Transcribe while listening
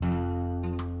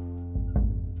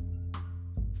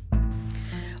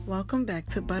Welcome back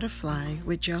to Butterfly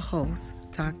with your host,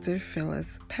 Dr.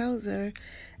 Phyllis Pelzer.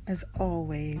 As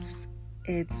always,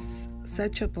 it's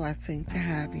such a blessing to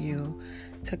have you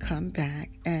to come back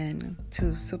and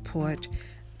to support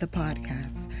the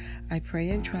podcast. I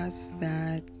pray and trust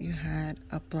that you had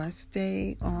a blessed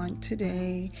day on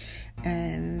today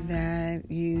and that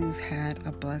you've had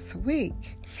a blessed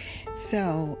week.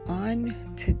 So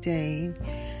on today,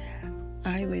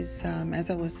 I was,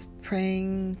 as I was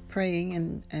praying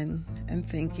and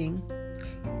thinking,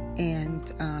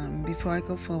 and before I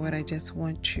go forward, I just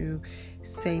want to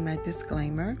say my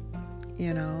disclaimer.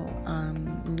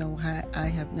 No, I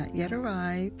have not yet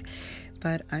arrived,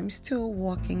 but I'm still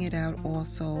walking it out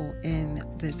also in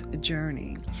this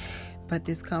journey. But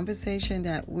this conversation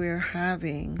that we're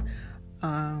having,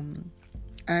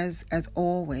 as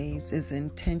always, is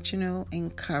intentional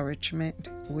encouragement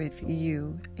with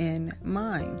you in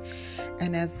mind.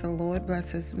 And as the Lord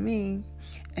blesses me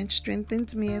and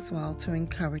strengthens me as well to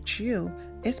encourage you,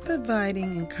 it's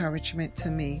providing encouragement to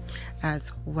me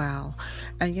as well.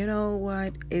 And you know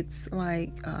what? It's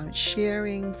like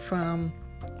sharing from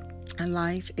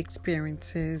life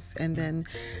experiences, and then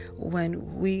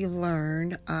when we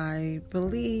learn, I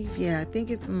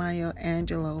think it's Maya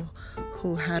Angelou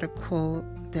who had a quote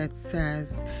that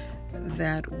says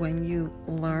that when you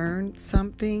learn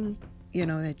something,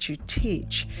 that you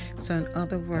teach. So in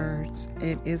other words,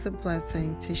 it is a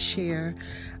blessing to share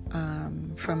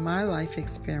from my life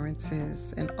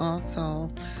experiences, and also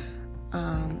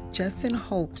just in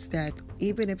hopes that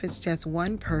even if it's just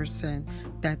one person,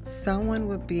 that someone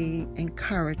would be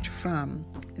encouraged from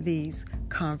these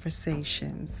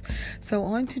conversations. So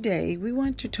on today, we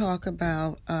want to talk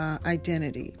about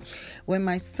identity. When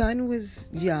my son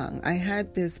was young, I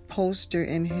had this poster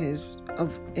in his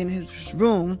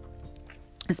room.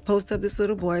 This poster of this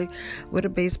little boy with a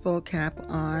baseball cap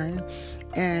on,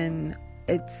 and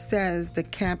the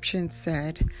caption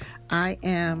said, "I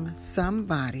am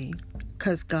somebody,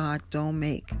 'cause God don't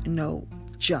make no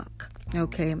junk."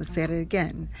 Okay, I'm going to say it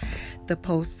again. The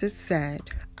poster said,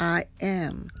 "I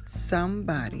am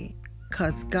somebody,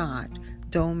 'cause God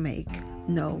don't make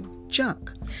no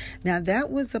junk." Now,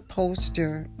 that was a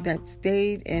poster that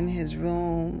stayed in his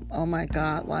room, oh my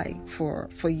God, like for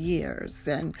years.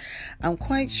 And I'm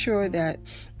quite sure that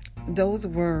those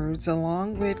words,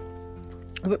 along with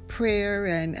prayer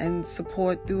and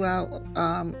support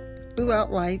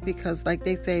throughout life, because like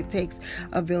they say, it takes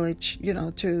a village,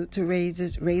 to raise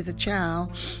a child,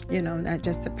 not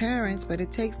just the parents, but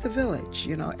it takes the village,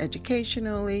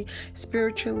 educationally,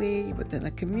 spiritually, within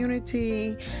the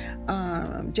community,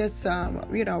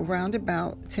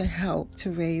 roundabout to help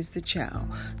to raise the child.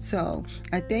 So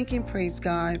I thank and praise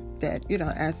God that,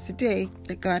 as today,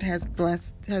 that God has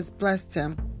blessed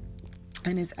him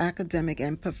in his academic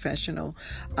and professional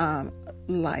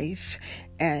life,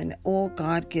 and all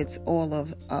God gets all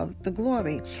of the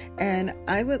glory. And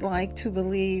I would like to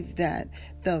believe that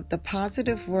the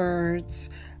positive words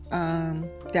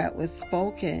that was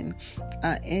spoken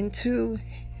into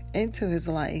his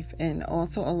life, and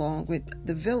also along with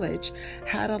the village,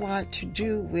 had a lot to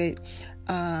do with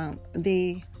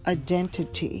the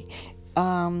identity.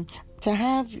 To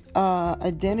have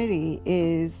identity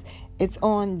it's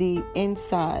on the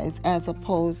inside as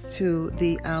opposed to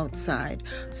the outside.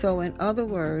 So in other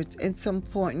words, it's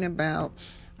important about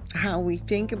how we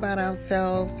think about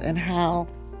ourselves and how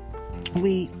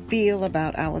we feel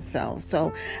about ourselves.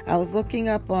 So I was looking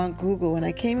up on Google and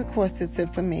I came across this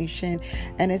information,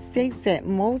 and it states that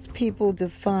most people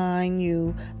define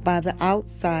you by the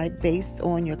outside based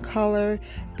on your color,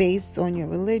 based on your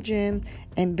religion,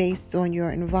 and based on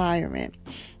your environment.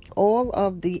 All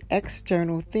of the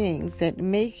external things that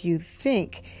make you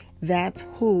think that's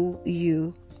who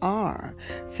you are.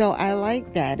 So I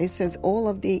like that. It says all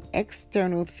of the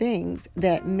external things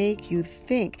that make you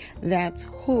think that's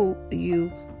who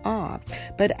you are.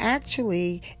 But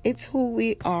actually, it's who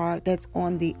we are that's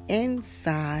on the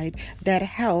inside that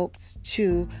helps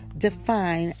to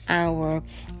define our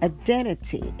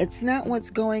identity. It's not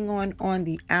what's going on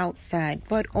the outside,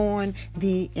 but on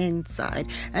the inside.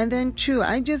 And then too,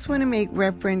 I just want to make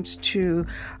reference to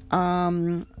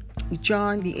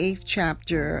John, the 8th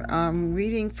chapter,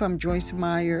 reading from Joyce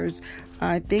Meyer's.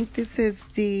 I think this is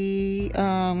the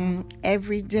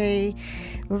Everyday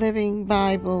Living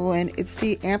Bible, and it's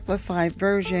the Amplified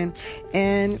version.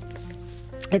 And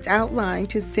it's outlined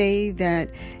to say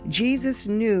that Jesus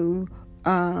knew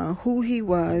who he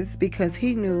was, because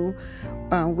he knew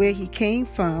where he came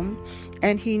from,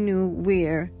 and he knew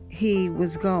where he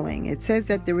was going. It says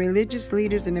that the religious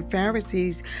leaders and the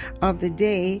Pharisees of the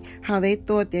day, how they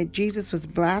thought that Jesus was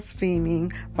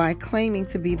blaspheming by claiming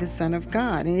to be the Son of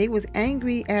God, and they was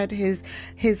angry at his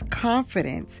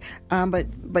confidence.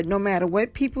 But no matter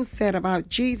what people said about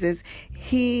Jesus,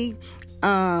 he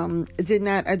did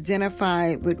not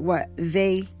identify with what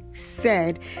they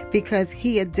said, because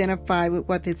he identified with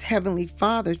what his heavenly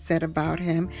Father said about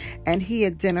him, and he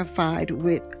identified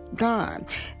with God.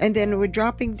 And then we're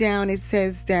dropping down, it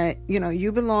says that,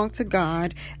 you belong to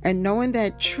God, and knowing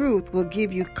that truth will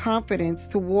give you confidence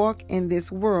to walk in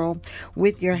this world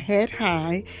with your head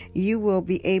high. You will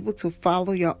be able to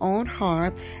follow your own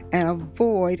heart and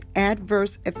avoid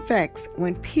adverse effects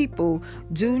when people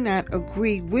do not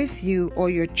agree with you or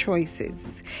your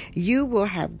choices. You will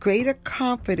have greater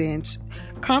confidence,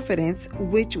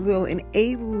 which will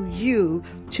enable you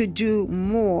to do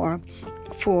more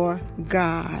for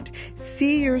God.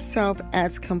 See yourself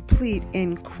as complete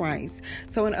in Christ.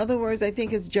 So in other words, I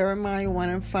think it's Jeremiah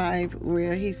 1:5,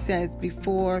 where he says,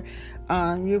 before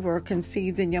you were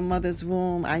conceived in your mother's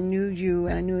womb, I knew you,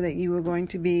 and I knew that you were going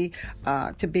to be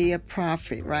a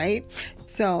prophet, right?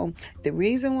 So the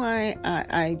reason why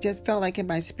I just felt like in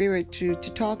my spirit to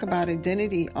talk about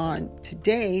identity on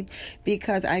today,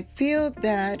 because I feel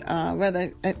that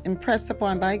rather impressed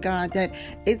upon by God, that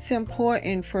it's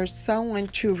important for someone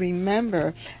to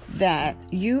remember that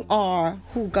you are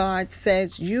who God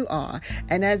says you are.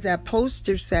 And as that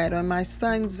poster said on my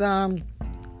son's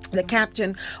the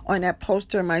caption on that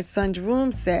poster in my son's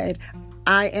room said,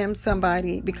 I am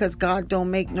somebody because God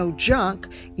don't make no junk.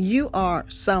 You are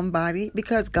somebody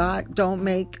because God don't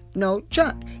make no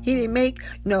junk. He didn't make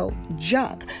no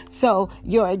junk. So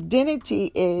your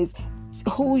identity is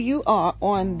who you are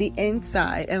on the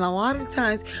inside. And a lot of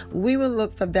times we will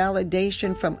look for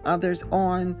validation from others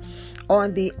on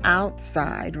the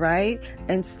outside, right?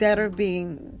 Instead of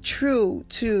being true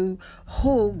to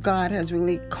who God has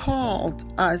really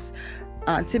called us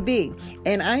to be.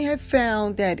 And I have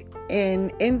found that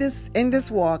in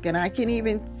this walk, and I can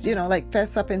even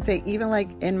fess up and say, even like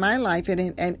in my life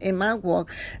and in my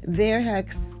walk, there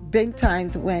has been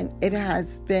times when it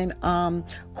has been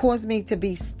caused me to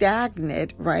be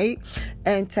stagnant, right,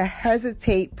 and to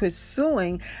hesitate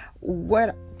pursuing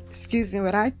what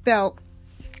I felt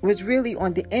was really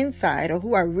on the inside, or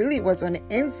who I really was on the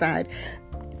inside,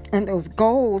 and those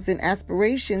goals and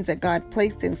aspirations that God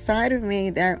placed inside of me,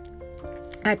 that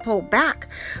I pulled back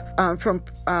from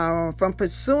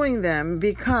pursuing them,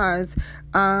 because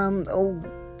a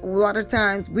lot of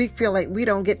times we feel like we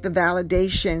don't get the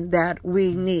validation that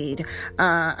we need.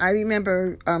 I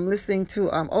remember listening to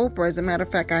Oprah. As a matter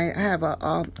of fact, I have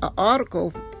an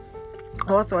article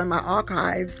also in my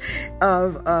archives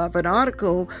of an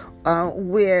article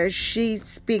where she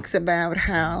speaks about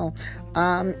how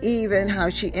even how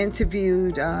she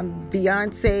interviewed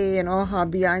Beyonce and all her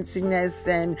Beyonce-ness,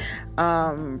 and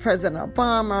President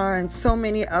Obama and so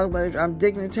many other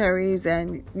dignitaries.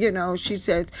 And she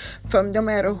said, from no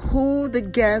matter who the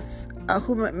guest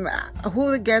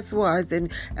was and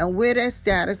where their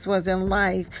status was in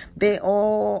life, they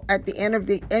all, at the end of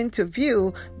the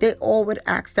interview, they all would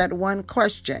ask that one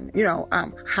question,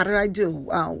 how did I do?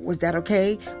 Was that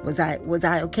okay? Was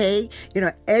I okay?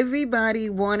 Everybody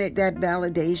wanted that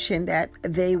validation that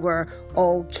they were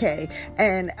okay.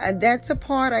 And that's a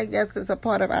part, I guess, is a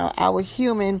part of our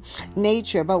human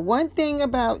nature. But one thing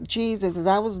about Jesus, as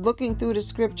I was looking through the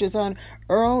scriptures on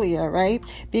earlier, right?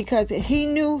 Because he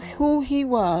knew who he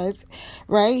was,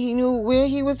 right? He knew where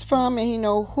he was from, and he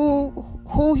knew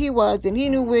who he was, and he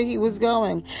knew where he was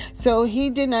going. So he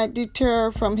did not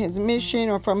deter from his mission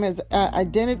or from his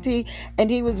identity, and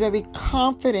he was very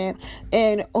confident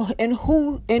in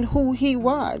who he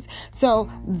was. So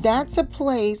that's a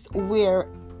place where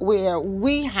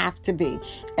we have to be.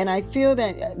 And I feel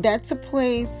that that's a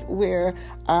place where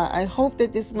I hope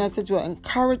that this message will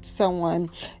encourage someone,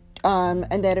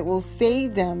 and that it will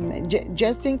save them,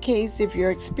 just in case if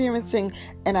you're experiencing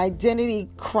an identity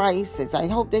crisis. I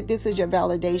hope that this is your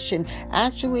validation.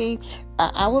 Actually,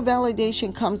 our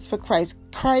validation comes for Christ.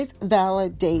 Christ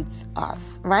validates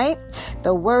us, right?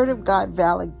 The Word of God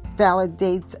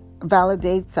validates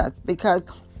us, because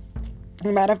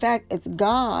matter of fact, it's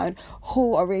God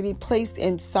who already placed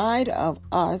inside of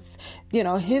us,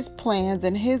 his plans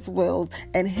and his wills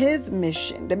and his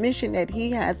mission, the mission that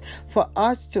he has for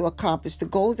us to accomplish, the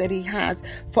goals that he has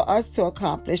for us to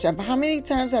accomplish. And how many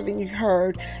times have you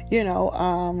heard,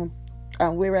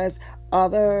 whereas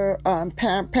other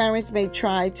parents may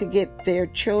try to get their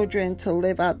children to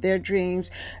live out their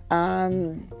dreams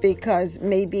because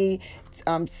maybe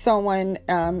someone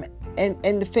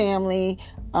in the family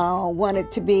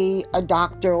wanted to be a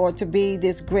doctor or to be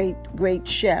this great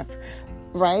chef,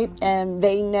 right? And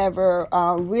they never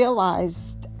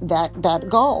realized that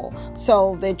goal.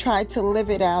 So they try to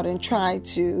live it out and try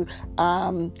to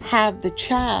have the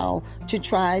child to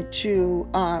try to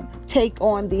take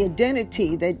on the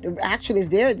identity that actually is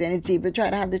their identity, but try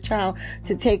to have the child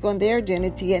to take on their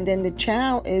identity. And then the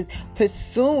child is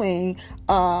pursuing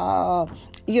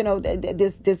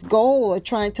this goal of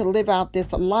trying to live out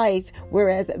this life,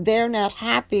 whereas they're not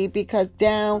happy because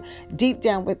deep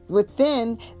down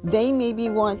within, they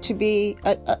maybe want to be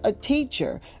a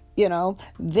teacher.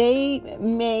 They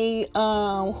may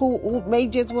who may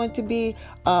just want to be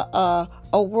a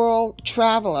world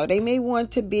traveler. They may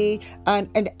want to be an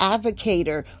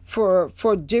advocator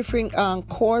for different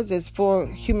causes for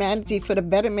humanity, for the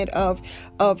betterment of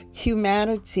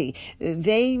humanity.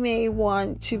 They may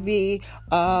want to be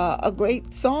a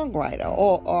great songwriter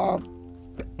or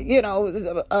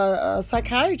a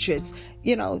psychiatrist,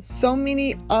 so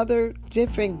many other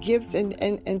different gifts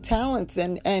and talents.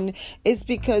 And it's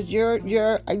because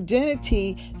your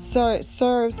identity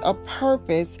serves a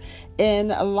purpose in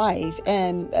life.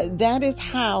 And that is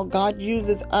how God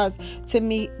uses us to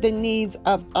meet the needs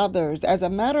of others. As a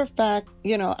matter of fact,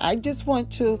 I just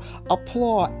want to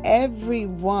applaud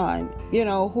everyone,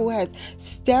 who has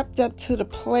stepped up to the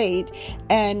plate.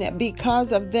 And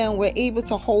because of them, we're able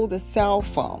to hold a cell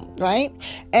phone, right?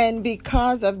 And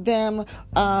because of them,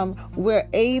 we're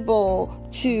able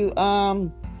to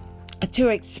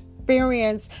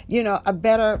experience, a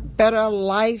better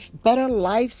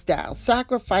lifestyle,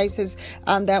 sacrifices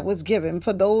that was given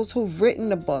for those who've written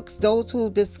the books, those who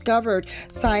discovered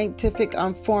scientific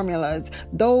formulas,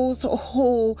 those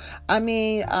who,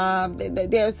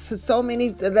 there's so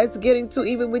many. Let's get into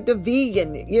even with the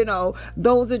vegan,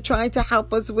 those are trying to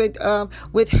help us with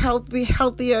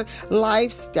healthier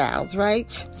lifestyles, right?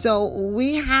 So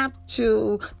we have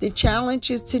the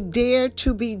challenge is to dare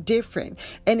to be different,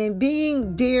 and in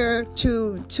being dare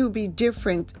to be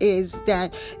different is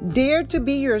that dare to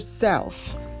be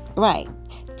yourself, right?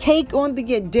 Take on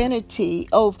the identity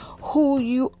of who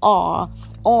you are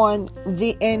on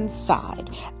the inside,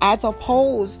 as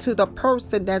opposed to the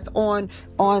person that's on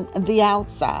the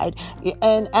outside.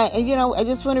 And I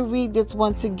just want to read this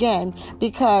once again,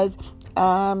 because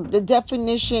the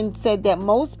definition said that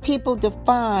most people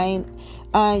define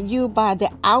you by the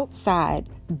outside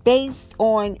based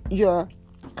on your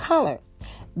color,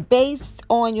 based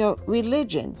on your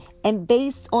religion, and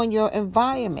based on your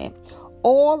environment.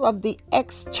 All of the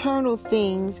external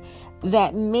things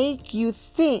that make you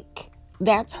think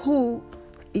that's who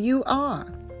you are.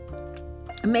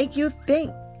 Make you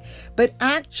think. But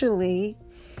actually,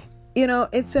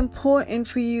 it's important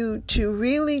for you to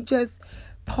really just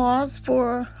pause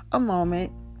for a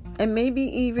moment, and maybe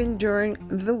even during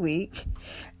the week,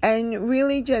 and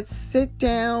really just sit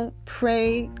down,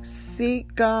 pray,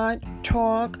 seek God,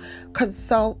 talk,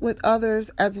 consult with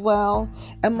others as well.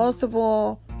 And most of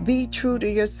all, be true to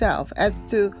yourself as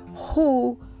to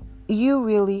who you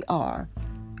really are.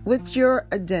 What's your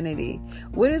identity?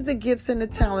 What is the gifts and the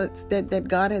talents that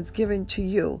God has given to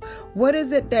you? What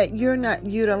is it that you're not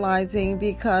utilizing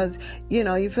because,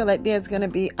 you feel like there's going to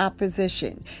be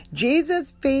opposition? Jesus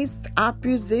faced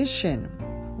opposition.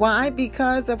 Why?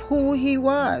 Because of who he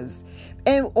was.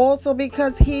 And also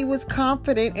because he was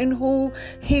confident in who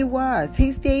he was.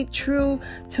 He stayed true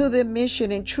to the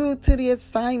mission and true to the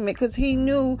assignment because he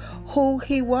knew who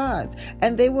he was.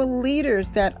 And they were leaders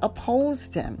that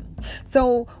opposed him.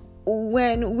 So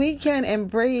when we can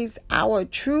embrace our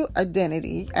true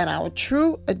identity, and our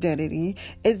true identity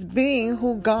is being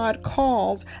who God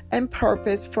called and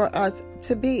purposed for us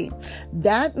to be,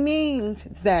 that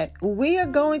means that we are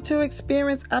going to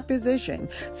experience opposition.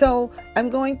 So I'm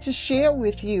going to share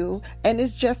with you, and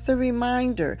it's just a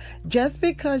reminder, just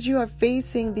because you are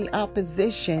facing the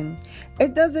opposition,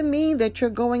 it doesn't mean that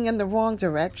you're going in the wrong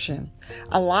direction.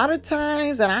 A lot of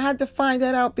times, and I had to find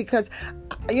that out because,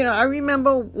 I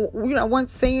remember,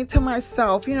 once saying to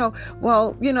myself,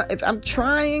 if I'm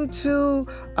trying to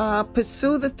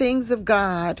pursue the things of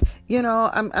God,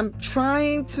 I'm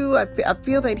trying to, I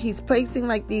feel that he's placing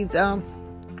like these,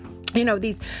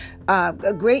 these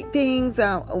great things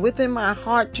within my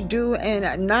heart to do,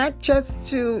 and not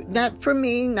for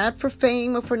me, not for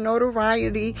fame or for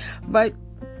notoriety, but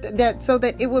that so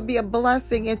that it would be a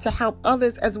blessing and to help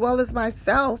others as well as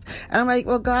myself. And I'm like,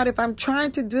 well, God, if I'm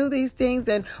trying to do these things,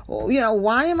 and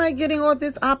why am I getting all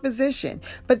this opposition?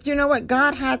 But you know what?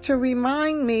 God had to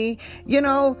remind me,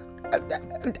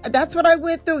 that's what I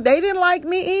went through. They didn't like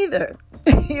me either.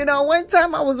 One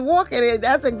time I was walking and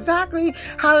that's exactly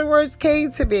how the words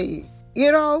came to me.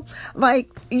 Like,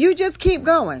 you just keep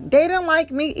going. They didn't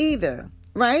like me either.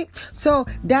 Right? So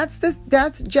that's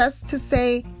just to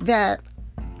say that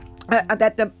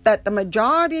that the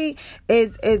majority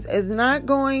is not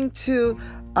going to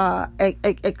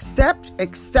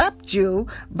accept you,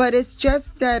 but it's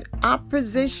just that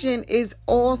opposition is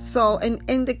also an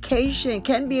indication,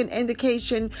 can be an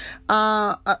indication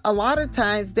a lot of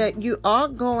times that you are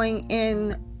going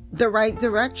in the right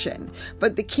direction.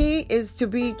 But the key is to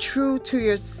be true to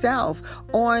yourself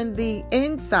on the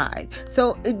inside.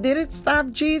 So did it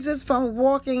stop Jesus from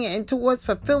walking and towards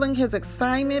fulfilling his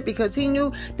assignment? Because he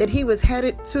knew that he was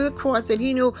headed to the cross, and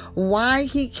he knew why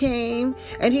he came,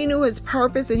 and he knew his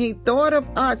purpose, and he thought of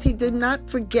us. He did not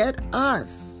forget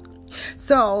us.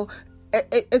 So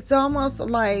it's almost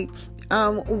like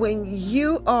when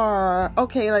you are,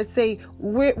 let's say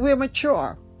we're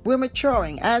mature. We're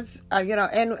maturing, as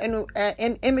and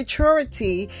in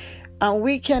immaturity,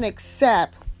 we can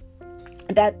accept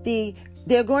that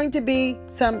there are going to be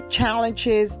some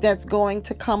challenges that's going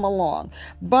to come along.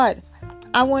 But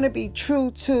I want to be true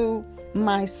to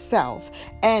myself.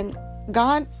 And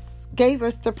God gave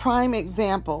us the prime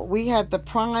example. We have the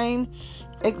prime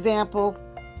example.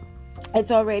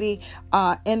 It's already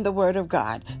in the Word of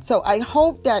God. So I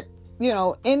hope that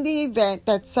in the event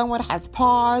that someone has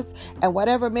paused and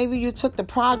whatever, maybe you took the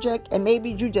project and maybe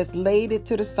you just laid it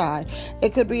to the side.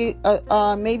 It could be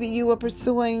maybe you were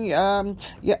pursuing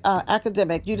your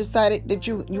academic. You decided that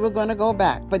you were going to go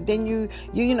back, but then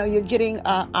you're getting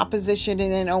opposition,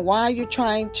 and then why you're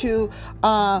trying to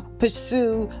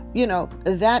pursue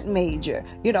that major.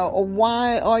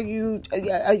 Why are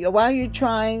you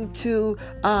trying to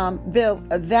build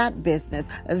that business,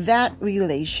 that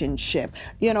relationship?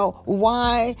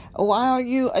 Why are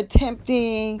you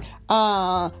attempting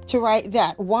to write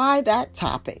that? Why that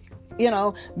topic?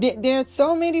 There's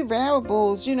so many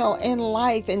variables, in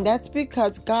life, and that's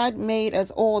because God made us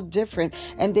all different,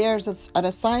 and there's an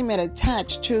assignment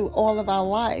attached to all of our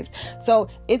lives. So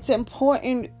it's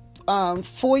important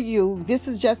for you. This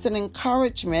is just an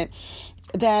encouragement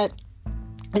that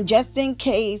just in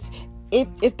case,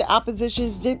 if the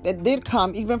oppositions did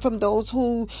come, even from those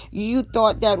who you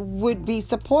thought that would be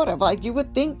supportive, like you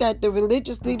would think that the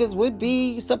religious leaders would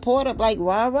be supportive, like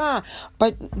rah rah,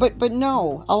 but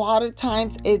no, a lot of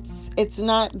times it's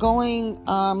not going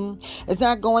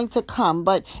to come.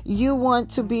 But you want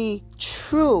to be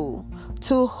true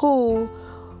to who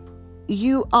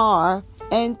you are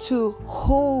and to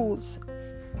whose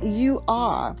you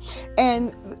are.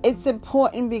 And it's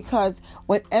important because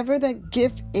whatever that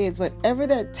gift is, whatever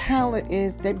that talent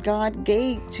is that God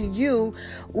gave to you,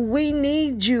 we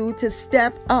need you to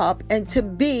step up and to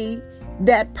be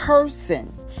that person.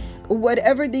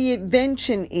 Whatever the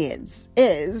invention is,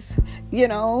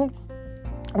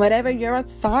 whatever your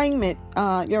assignment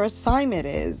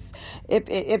is, if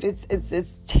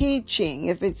it's teaching,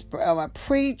 if it's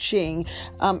preaching,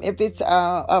 if it's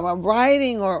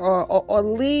writing or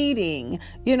leading,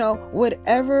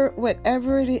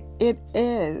 whatever it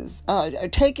is,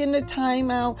 taking the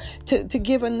time out to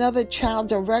give another child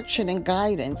direction and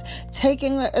guidance,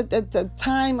 taking the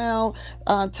time out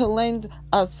to lend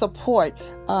support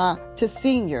to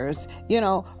seniors.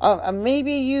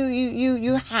 Maybe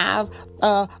you have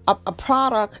a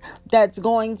product that's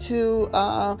going to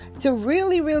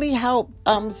really help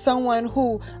someone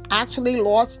who actually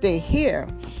lost their hair.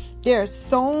 There are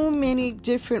so many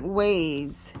different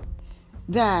ways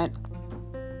that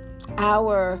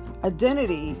our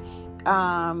identity,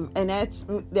 and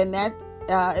that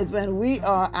is when we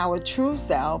are our true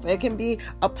self. It can be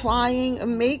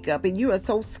applying makeup, and you are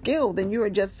so skilled and you are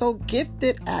just so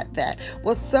gifted at that.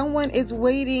 Well, someone is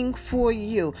waiting for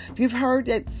you. You've heard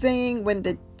that saying, when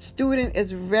the student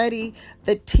is ready,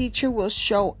 the teacher will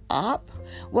show up.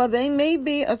 Well, they may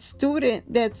be a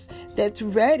student that's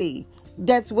ready,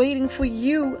 that's waiting for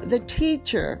you, the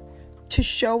teacher, to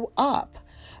show up.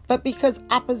 But because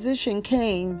opposition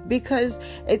came, because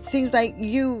it seems like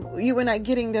you were not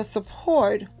getting the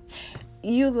support,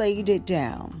 you laid it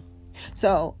down.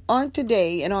 So on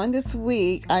today and on this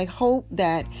week, I hope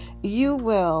that you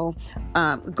will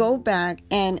go back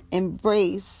and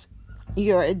embrace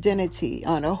your identity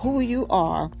on who you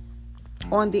are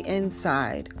on the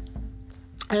inside,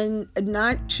 and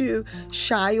not to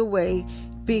shy away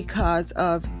because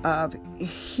of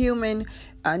human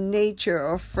nature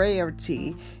or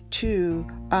frailty to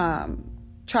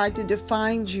try to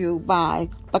define you by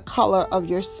the color of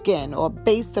your skin, or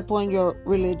based upon your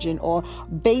religion, or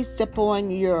based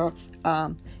upon your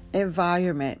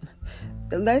environment.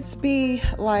 Let's be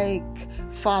like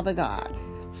Father God,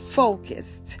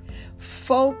 focused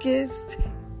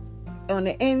on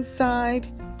the inside.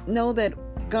 Know that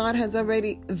God has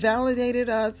already validated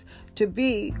us to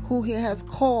be who He has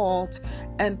called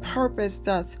and purposed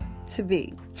us to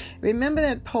be. Remember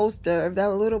that poster of that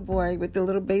little boy with the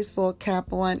little baseball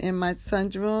cap on in my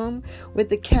son's room with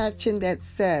the caption that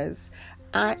says,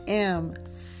 "I am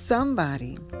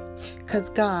somebody," because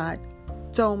God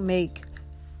don't make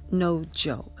no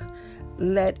joke.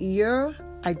 Let your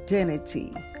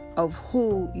identity of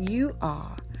who you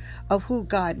are, of who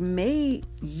God made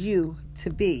you to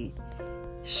be,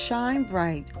 shine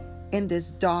bright in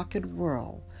this darkened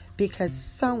world, because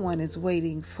someone is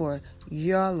waiting for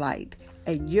your light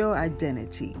and your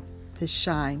identity to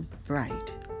shine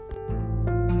bright.